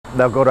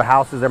They'll go to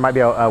houses. There might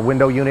be a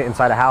window unit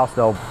inside a house.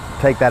 They'll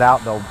take that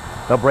out.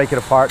 They'll break it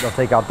apart. They'll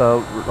take out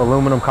the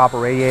aluminum copper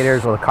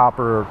radiators or the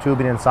copper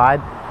tubing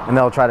inside, and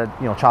they'll try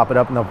to chop it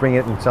up, and they'll bring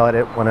it and sell it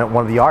at one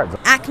of the yards.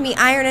 Acme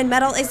Iron and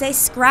Metal is a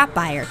scrap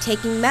buyer,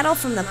 taking metal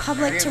from the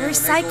public to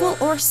recycle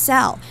or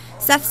sell.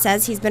 Seth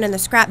says he's been in the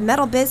scrap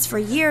metal biz for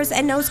years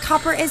and knows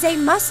copper is a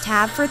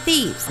must-have for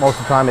thieves. Most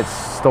of the time it's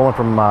stolen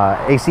from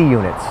AC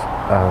units.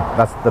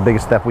 That's the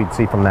biggest theft we'd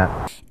see from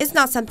that. It's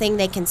not something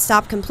they can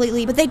stop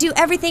completely, but they do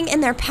everything in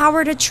their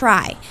power to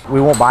try.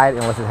 We won't buy it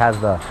unless it has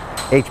the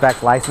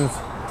HVAC license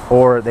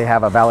or they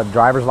have a valid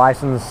driver's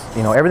license.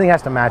 Everything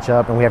has to match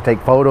up, and we have to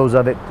take photos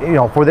of it,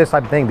 for this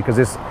type of thing, because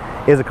this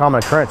is a common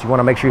occurrence. You want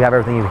to make sure you have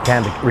everything you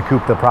can to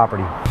recoup the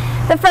property.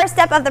 The first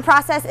step of the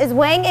process is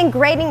weighing and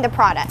grading the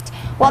product.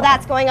 While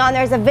that's going on,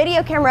 there's a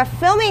video camera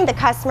filming the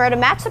customer to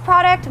match the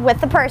product with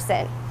the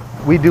person.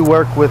 We do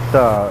work with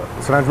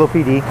San Angelo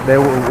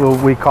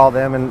PD. We call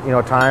them and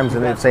times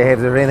and they'd say, hey,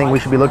 is there anything we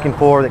should be looking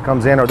for that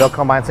comes in, or they'll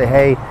come by and say,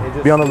 hey,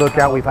 be on the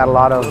lookout. We've had a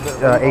lot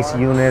of AC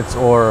units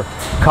or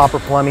copper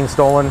plumbing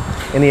stolen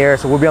in the area,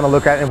 so we'll be on the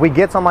lookout. And if we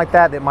get something like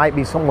that might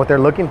be what they're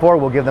looking for,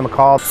 we'll give them a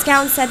call.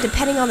 Scown said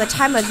depending on the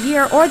time of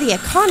year or the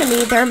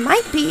economy, there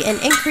might be an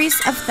increase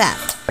of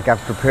theft. Like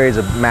after periods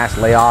of mass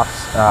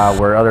layoffs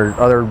where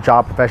other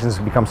job professions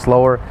become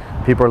slower,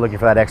 people are looking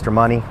for that extra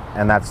money,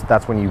 and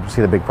that's when you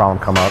see the big problem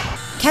come up.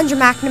 Kendra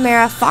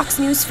McNamara, Fox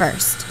News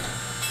First.